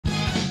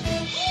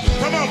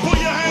on, put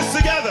your hands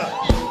together.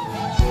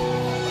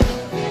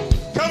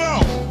 Come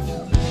on.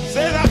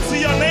 Say that to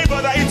your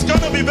neighbor that it's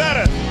gonna be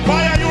better.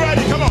 Why are you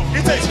ready? Come on.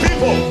 It takes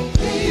people.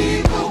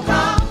 People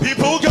come.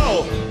 People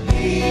go.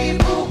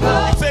 People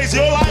go. It says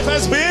your life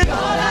has been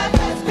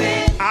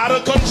out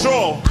of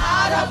control.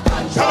 Out of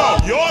control.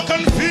 Come on, you're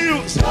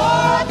confused.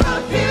 You're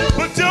confused.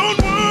 But don't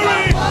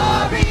worry.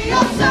 Don't worry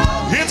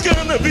yourself. It's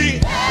gonna be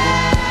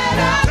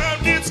Better.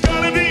 it's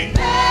gonna be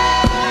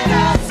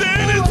Better.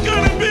 said it's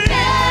gonna be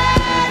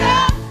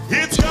Better.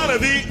 it's gonna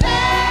be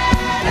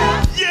Better.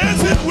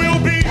 yes it will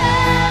be.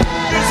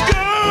 It's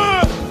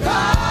good.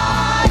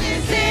 God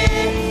is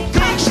in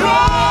Control.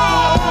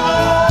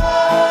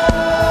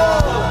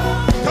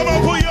 Come on,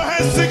 put your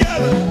hands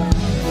together.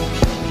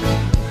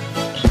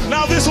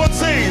 Now this one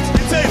says,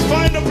 it says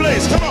find a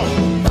place. Come on.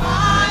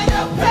 Find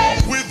a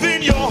place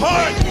Within your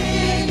heart.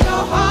 in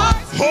your heart.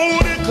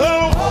 Hold it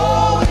close.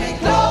 Hold it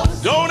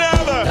close. Don't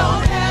ever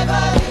Don't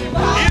ever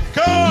depart. it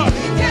come.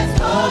 Just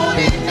hold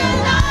it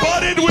tonight.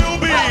 But it will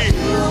be.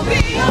 You'll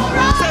be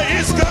alright. Say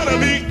it's gonna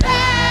be.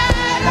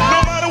 Better. No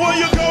matter what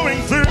you're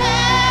going through.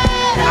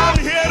 I'm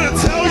here to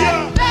tell you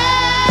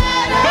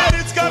that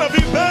it's gonna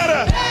be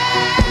better.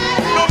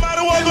 No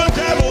matter what the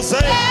devil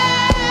say.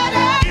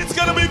 It's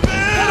gonna be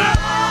better.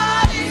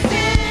 God is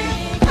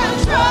in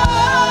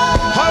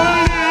control.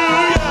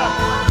 Hallelujah.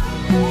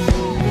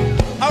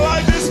 I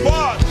like this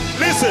part.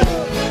 Listen.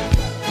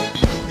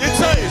 It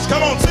says,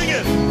 come on, sing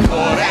it.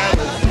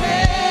 Whatever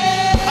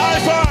I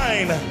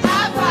find. I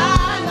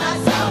find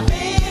myself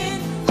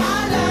in, I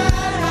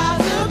learn how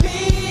to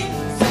be.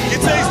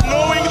 It says,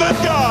 knowing that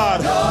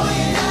God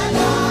Knowing that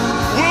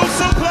God will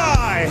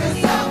supply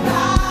will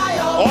supply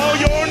all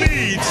your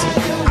needs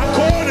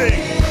according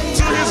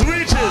to his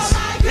riches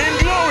in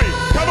glory.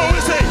 Come on, we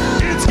say,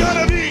 it's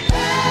gonna be.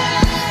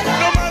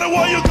 No matter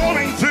what you're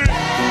going through.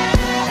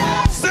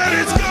 Said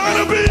it's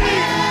gonna be.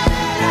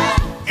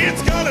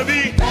 It's gonna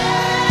be.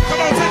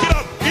 Come on, take it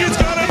up. It's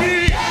gonna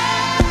be.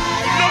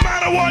 No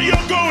matter what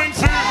you're going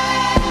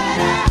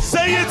through.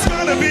 Say it's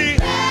gonna be.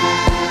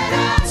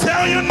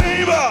 Tell your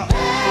neighbor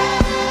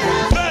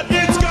that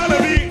it's gonna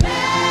be.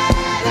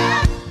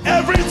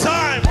 Every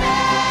time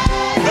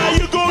that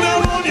you go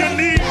down on your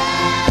knee,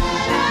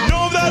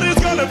 know that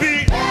it's gonna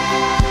be.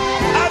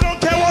 I don't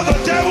care what the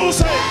devil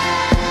say.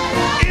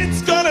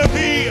 It's gonna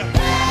be.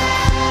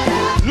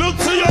 Look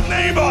to your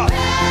neighbor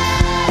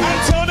and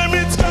tell them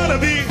it's gonna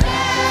be.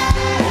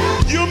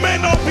 You may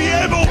not be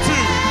able to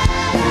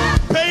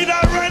pay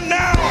that rent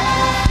now,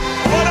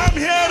 but I'm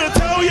here to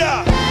tell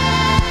ya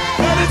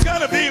that it's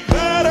gonna be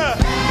better.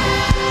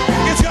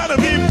 It's gonna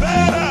be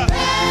better.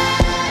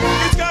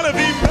 It's gonna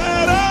be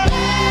better.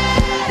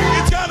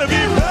 It's gonna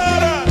be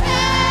better.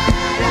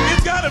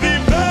 It's gonna be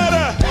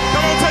better.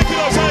 Come on, take it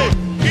up, say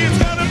it's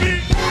gonna be.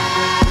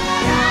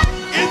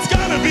 It's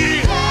gonna be.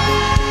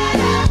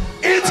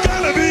 It's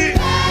gonna be.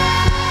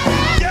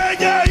 Yeah,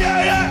 yeah, yeah,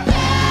 yeah.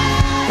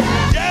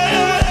 Yeah,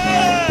 yeah,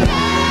 yeah.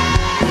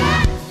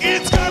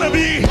 It's gonna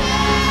be.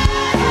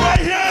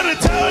 We're here to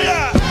tell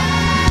ya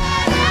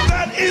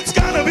that it's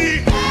gonna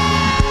be.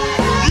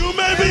 You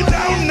may be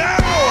down now.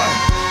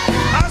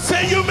 I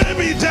say you may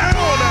be down,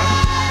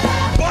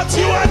 but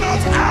you are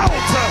not out.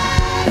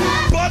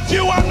 But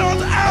you are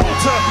not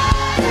out.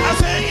 I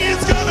say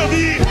it's gonna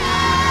be.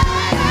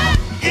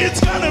 It's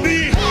gonna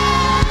be.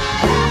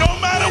 No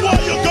matter what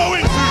you're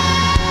going through.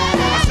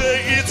 I say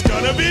it's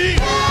gonna be.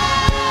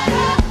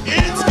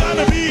 It's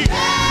gonna be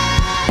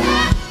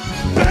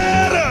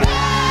better.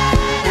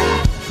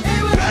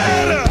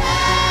 Better.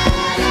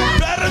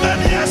 Better than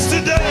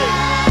yesterday.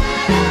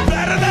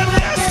 Better than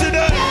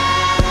yesterday.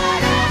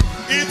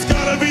 It's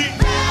gonna be.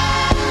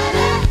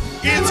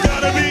 It's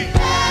gonna be.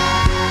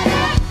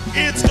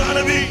 It's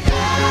gonna be.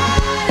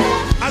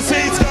 I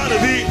say it's gonna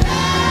be.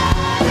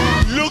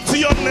 Look to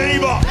your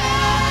neighbor.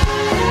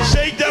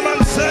 Shake them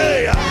and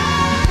say,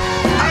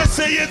 I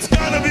say it's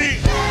gonna be.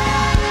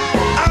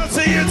 I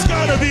say it's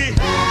gonna be.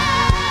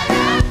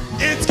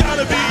 It's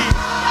gonna be.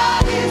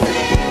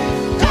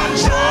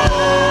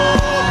 Control.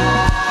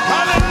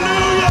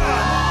 Hallelujah.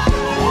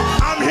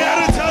 I'm here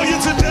to tell you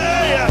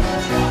today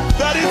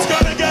that it's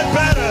gonna get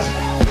better.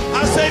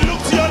 I say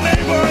look to your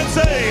neighbor and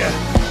say,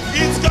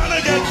 it's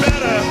gonna get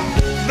better.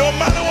 No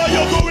matter what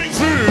you're going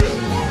through,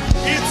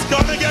 it's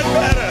gonna get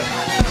better.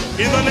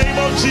 In the name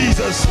of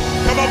Jesus.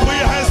 Come on, put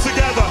your hands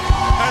together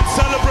and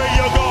celebrate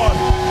your God.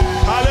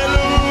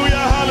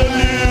 Hallelujah,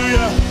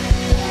 hallelujah.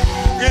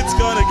 It's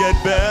gonna get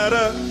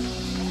better.